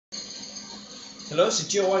Hello, it's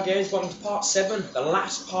GOI Games. Welcome to part 7, the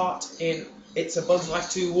last part in It's a Bug's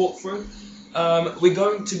Life 2 walkthrough. We're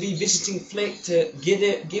going to be visiting Flik to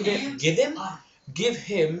give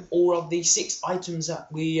him all of the 6 items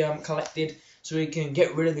that we collected, so we can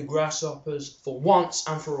get rid of the grasshoppers for once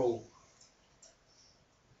and for all.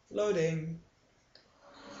 Loading.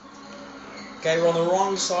 Okay, we're on the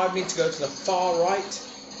wrong side. We need to go to the far right.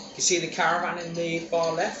 You can see the caravan in the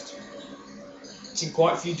far left. Seen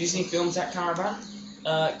quite a few Disney films, that caravan.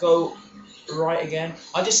 Go right again.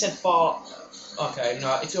 I just said far. Okay,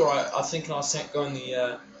 no, it's alright. I was thinking I was going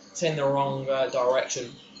the wrong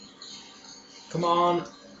direction. Come on,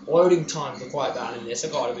 loading times are quite bad in this. I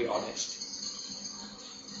gotta be honest.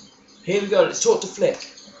 Here we go. Let's talk to Flik.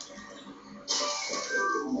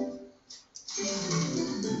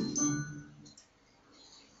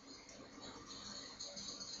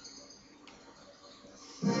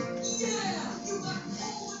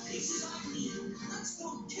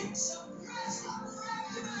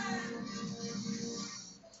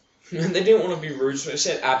 They didn't want to be rude, so they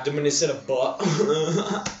said abdomen instead of butt.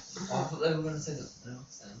 Oh, I thought they were going to say something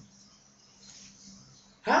else then.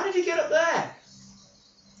 How did he get up there?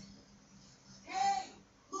 Hey,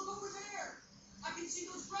 look over there! I can see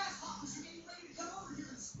those grasshoppers are getting ready to come over here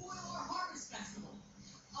and spoil our harvest festival.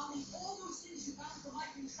 I'll need all those things you found for my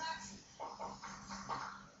contraption.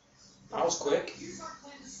 That was quick. Here's our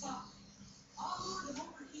plan to stop them. I'll lure them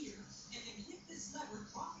over here and then hit this lever,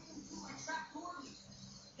 dropping them through my trapdoor leaf.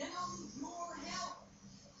 Then I'll need your help.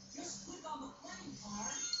 Just click on the playing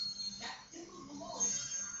card, that thimble below it,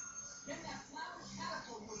 then that flower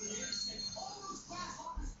catapult over there to send all those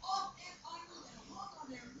grasshoppers off Ant Island and along on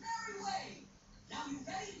their merry way. Now you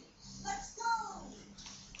ready? Let's go!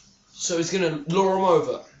 So he's gonna lure him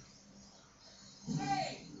over.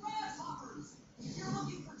 Hey, grasshoppers! If you're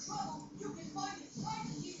looking for trouble, you can find it right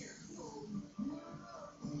here.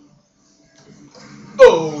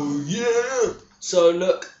 Oh yeah! So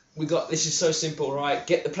look, we got this is so simple, right?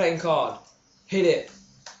 Get the playing card, hit it.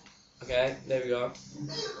 Okay, there we go.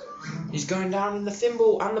 He's going down in the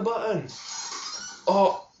thimble and the button.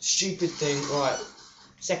 Oh, stupid thing. Right,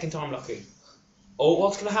 second time lucky. Oh,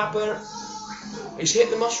 what's gonna happen? He's hit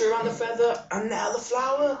the mushroom and the feather, and now the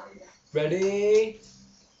flower. Ready?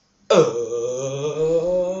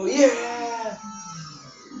 Oh yeah!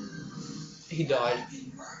 He died.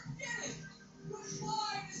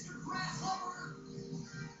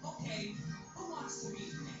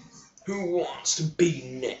 Who wants to be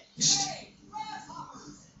next?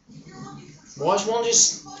 Why is one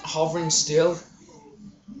just hovering still?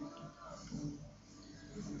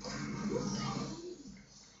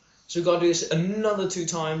 So we've got to do this another 2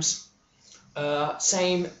 times.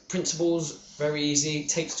 Same principles, very easy.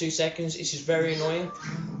 Takes 2 seconds. This is very annoying.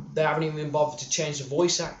 They haven't even bothered to change the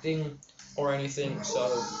voice acting or anything,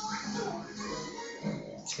 so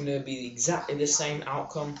it's going to be exactly the same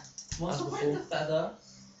outcome What's as the point before. of the feather?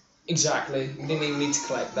 Exactly. We didn't even need to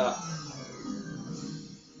collect that.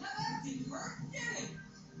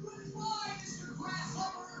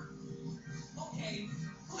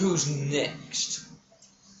 Who's next?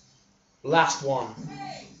 Last one.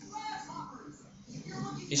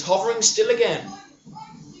 He's hovering still again.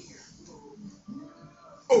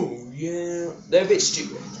 Oh yeah. They're a bit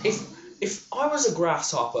stupid. If I was a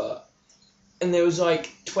grasshopper and there was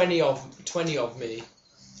like 20 of me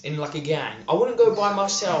in like a gang, I wouldn't go by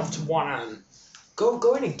myself to one ant.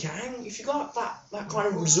 Go in a gang. If you got that kind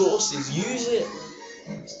of resources, use it.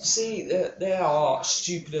 See, they are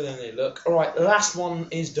stupider than they look. Alright, the last one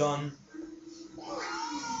is done.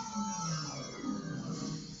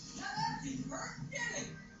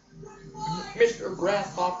 Mr.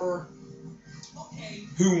 Grasshopper.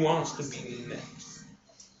 Who wants to be next?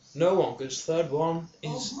 No one, because third one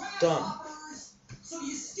is done. So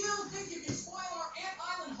you still think you can spoil our Ant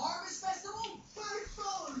Island Harvest Festival? Hey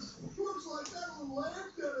fellas, looks like that little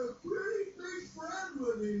ant got a pretty big friend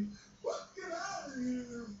with him. Let's get out of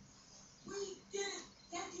here. We did it!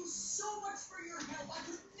 Thank you so much for your help. I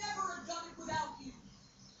could never have done it without you.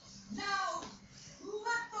 Now,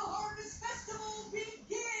 let the Harvest Festival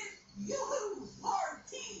begin! Yoo-hoo!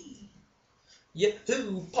 Party!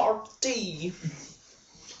 Yahoo! Party!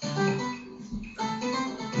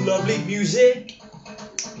 Lovely music!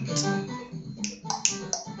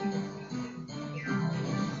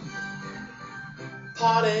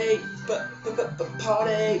 Party!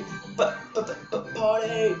 Party!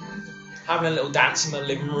 Party! Having a little dance in my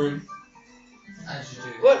living room. As you do.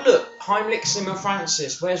 Well, look, Heimlich, Simon,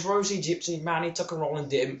 Francis. Where's Rosie, Gypsy, Manny, Tucker, Roland,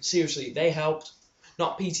 Dim? Seriously, they helped.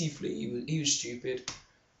 Not PT Flea, he was stupid.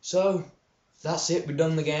 So, that's it, we've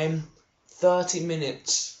done the game. 30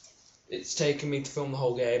 minutes. it's taken me to film the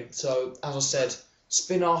whole game. So as I said,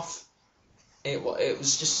 spin-off. It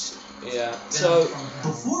was just So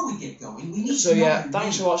before we get going, we need so to know yeah, your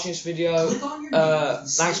thanks name. for watching this video. Click on your name.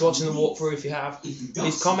 Thanks for watching the walkthrough. If you have, If you don't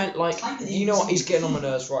please comment. Like, type it in you know what? He's getting on my key.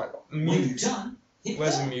 nerves. Right, When you're mute. done, hit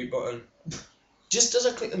Where's the done. mute button? Just as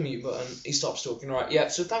I click the mute button, he stops talking. Right, yeah.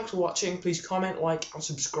 So thanks for watching. Please comment, like, and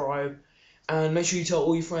subscribe, and make sure you tell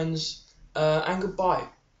all your friends. And goodbye.